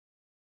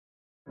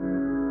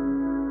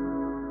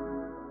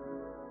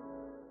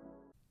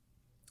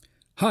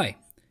Hi,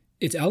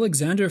 it's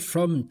Alexander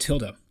from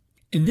Tilda.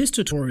 In this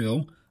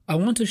tutorial, I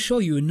want to show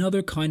you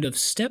another kind of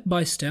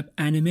step-by-step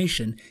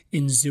animation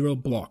in zero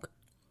block.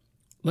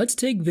 Let's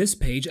take this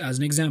page as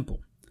an example.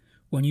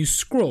 When you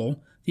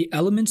scroll, the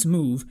elements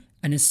move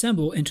and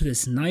assemble into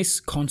this nice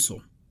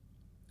console.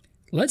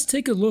 Let's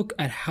take a look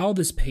at how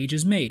this page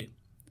is made.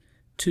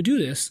 To do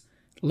this,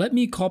 let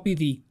me copy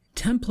the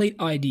template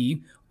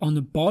ID on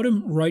the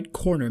bottom right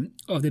corner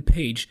of the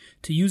page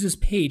to use this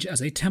page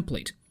as a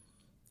template.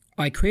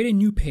 I create a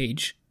new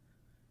page,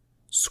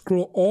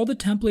 scroll all the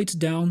templates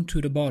down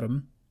to the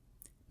bottom,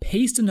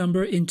 paste a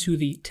number into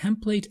the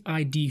template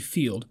ID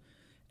field,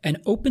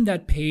 and open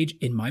that page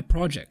in my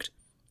project.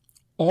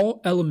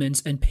 All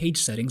elements and page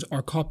settings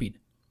are copied.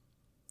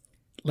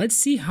 Let's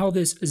see how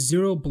this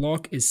zero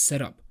block is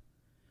set up.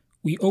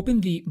 We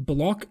open the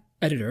block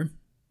editor.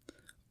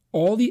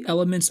 All the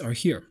elements are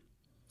here.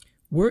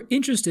 We're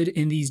interested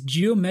in these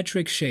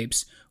geometric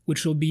shapes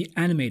which will be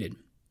animated.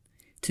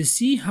 To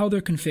see how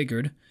they're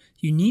configured,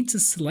 you need to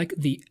select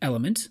the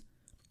element,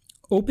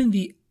 open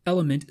the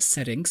element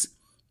settings,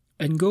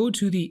 and go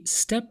to the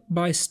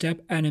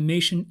step-by-step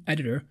animation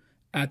editor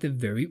at the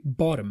very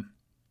bottom.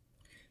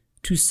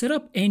 To set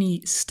up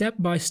any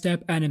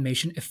step-by-step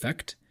animation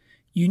effect,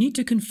 you need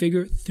to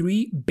configure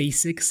three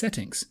basic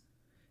settings: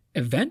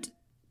 event,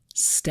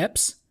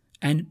 steps,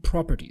 and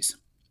properties.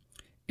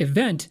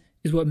 Event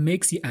is what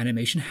makes the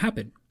animation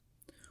happen.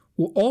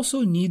 We'll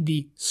also need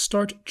the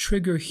start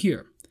trigger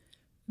here.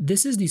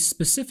 This is the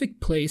specific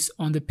place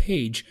on the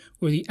page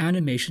where the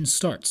animation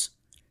starts.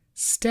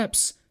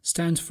 Steps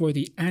stands for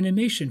the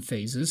animation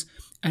phases,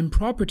 and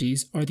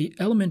properties are the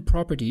element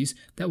properties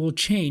that will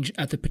change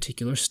at the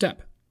particular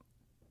step.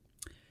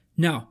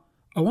 Now,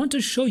 I want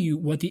to show you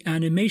what the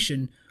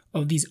animation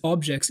of these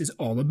objects is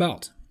all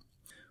about.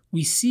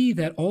 We see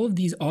that all of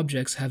these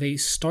objects have a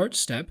start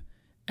step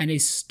and a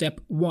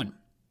step 1.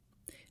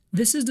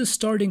 This is the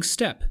starting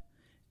step,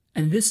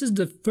 and this is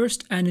the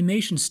first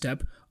animation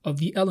step of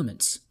the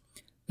elements,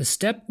 the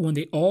step when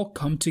they all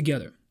come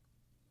together.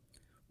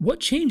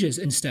 What changes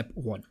in step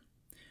 1?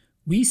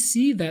 We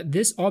see that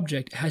this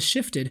object has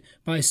shifted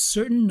by a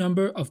certain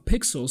number of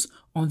pixels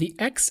on the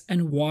X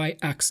and Y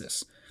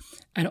axis,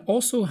 and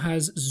also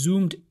has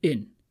zoomed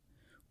in,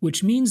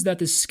 which means that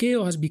the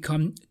scale has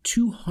become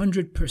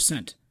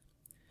 200%.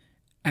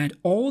 And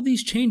all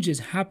these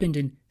changes happened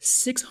in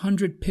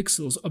 600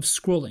 pixels of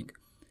scrolling.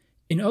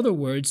 In other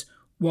words,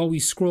 while we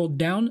scrolled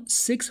down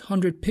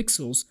 600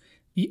 pixels,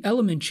 the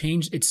element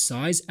changed its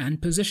size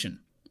and position.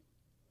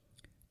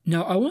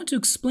 Now, I want to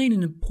explain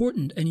an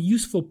important and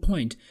useful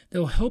point that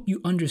will help you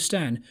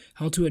understand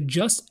how to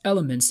adjust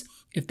elements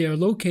if they are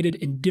located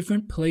in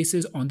different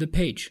places on the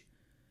page.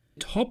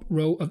 The top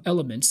row of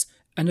elements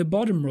and the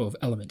bottom row of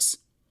elements.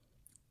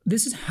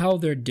 This is how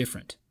they're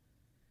different.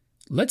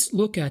 Let's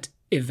look at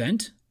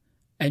event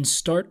and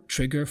start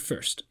trigger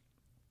first.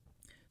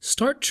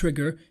 Start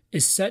trigger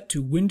is set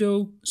to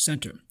window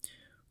center,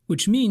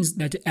 which means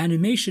that the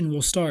animation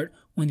will start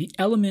when the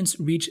elements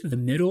reach the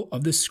middle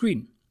of the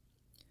screen.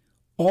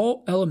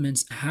 All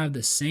elements have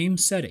the same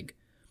setting,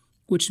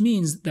 which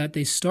means that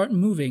they start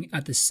moving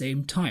at the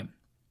same time.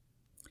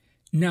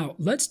 Now,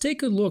 let's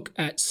take a look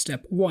at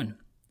step 1.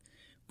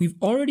 We've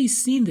already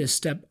seen this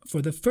step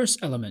for the first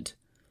element.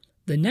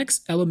 The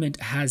next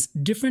element has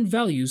different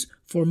values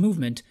for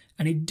movement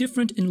and a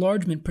different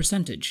enlargement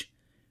percentage,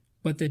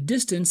 but the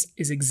distance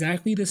is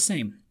exactly the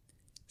same,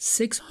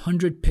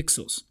 600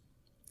 pixels.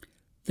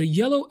 The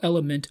yellow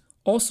element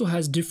also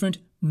has different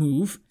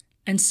move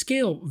and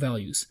scale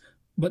values,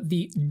 but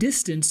the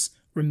distance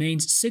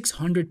remains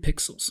 600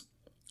 pixels.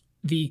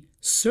 The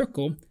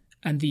circle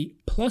and the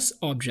plus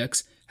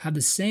objects have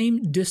the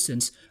same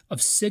distance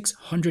of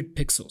 600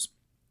 pixels.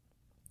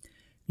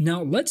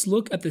 Now let's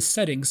look at the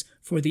settings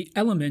for the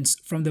elements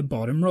from the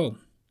bottom row.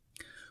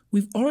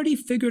 We've already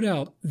figured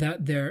out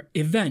that their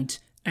event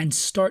and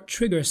start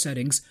trigger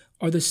settings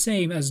are the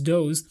same as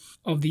those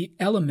of the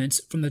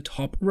elements from the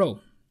top row.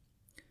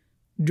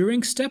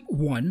 During step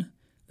 1,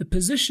 the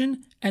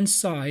position and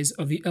size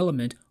of the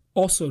element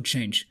also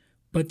change,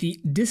 but the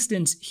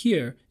distance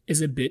here is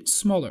a bit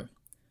smaller,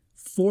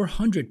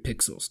 400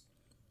 pixels.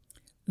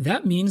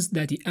 That means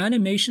that the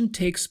animation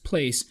takes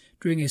place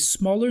during a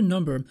smaller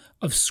number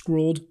of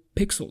scrolled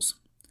pixels.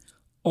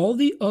 All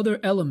the other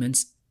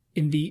elements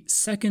in the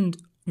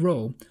second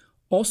row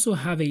also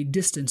have a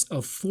distance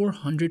of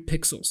 400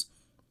 pixels.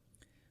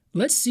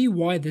 Let's see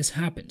why this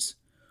happens.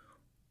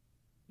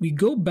 We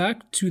go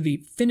back to the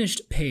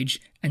finished page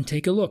and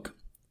take a look.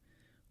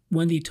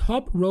 When the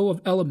top row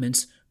of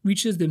elements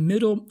reaches the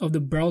middle of the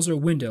browser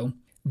window,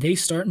 they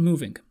start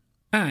moving.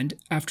 And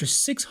after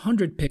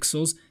 600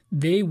 pixels,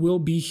 they will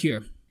be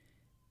here.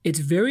 It's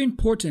very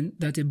important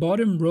that the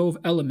bottom row of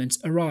elements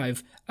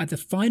arrive at the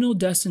final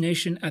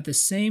destination at the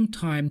same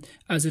time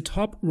as the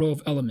top row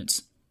of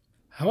elements.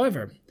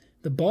 However,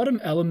 the bottom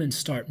elements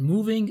start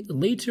moving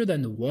later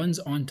than the ones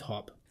on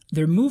top.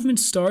 Their movement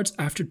starts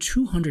after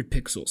 200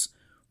 pixels,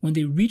 when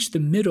they reach the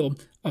middle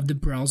of the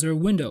browser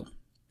window.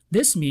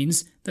 This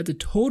means that the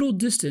total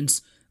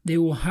distance they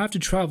will have to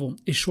travel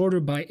is shorter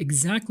by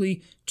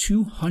exactly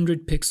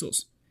 200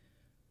 pixels.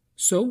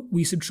 So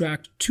we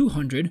subtract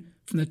 200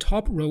 from the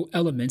top row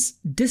element's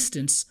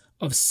distance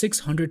of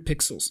 600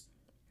 pixels.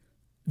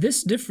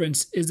 This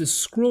difference is the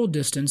scroll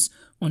distance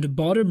when the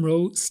bottom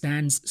row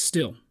stands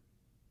still.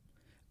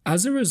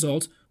 As a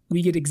result,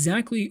 we get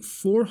exactly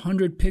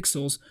 400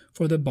 pixels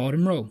for the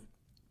bottom row.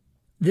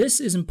 This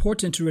is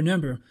important to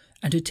remember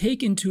and to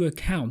take into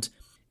account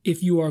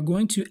if you are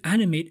going to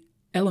animate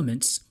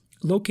elements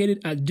located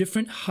at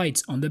different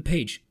heights on the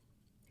page.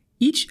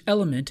 Each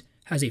element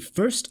has a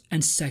first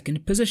and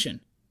second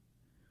position.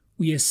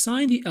 We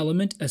assign the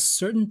element a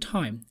certain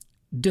time,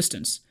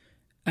 distance,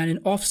 and an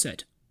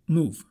offset,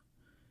 move.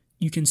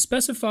 You can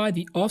specify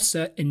the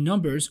offset in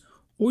numbers,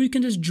 or you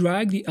can just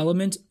drag the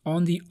element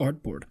on the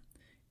artboard.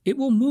 It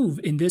will move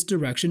in this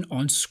direction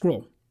on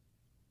scroll.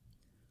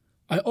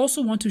 I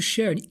also want to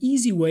share an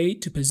easy way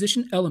to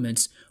position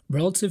elements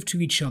relative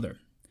to each other.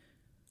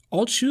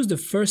 I'll choose the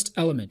first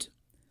element,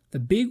 the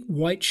big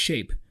white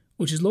shape,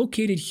 which is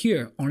located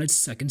here on its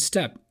second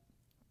step.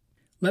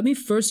 Let me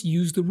first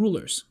use the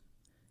rulers.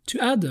 To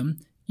add them,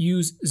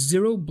 use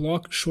 0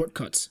 block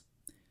shortcuts.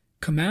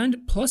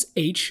 Command plus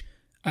H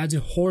adds a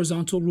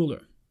horizontal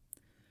ruler.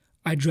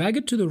 I drag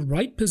it to the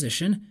right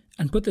position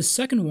and put the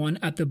second one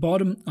at the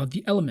bottom of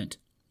the element.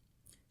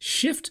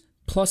 Shift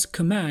plus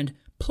Command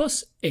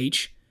plus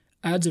H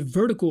adds a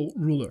vertical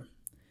ruler.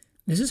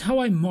 This is how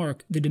I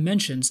mark the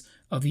dimensions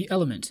of the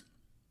element.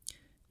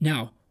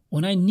 Now,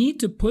 when I need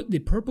to put the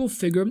purple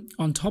figure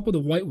on top of the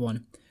white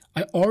one,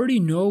 I already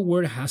know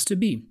where it has to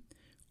be,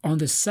 on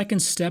the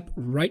second step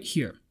right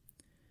here.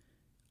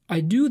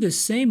 I do the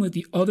same with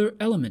the other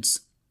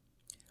elements.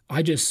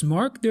 I just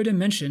mark their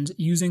dimensions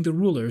using the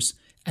rulers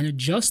and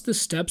adjust the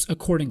steps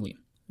accordingly.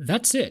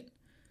 That's it.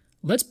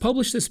 Let's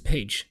publish this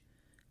page.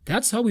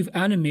 That's how we've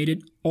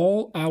animated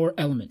all our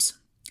elements.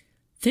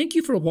 Thank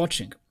you for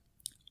watching.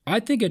 I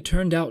think it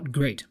turned out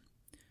great.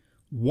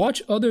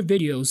 Watch other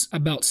videos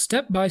about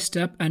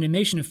step-by-step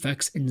animation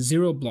effects in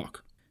 0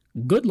 block.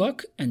 Good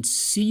luck and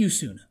see you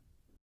soon.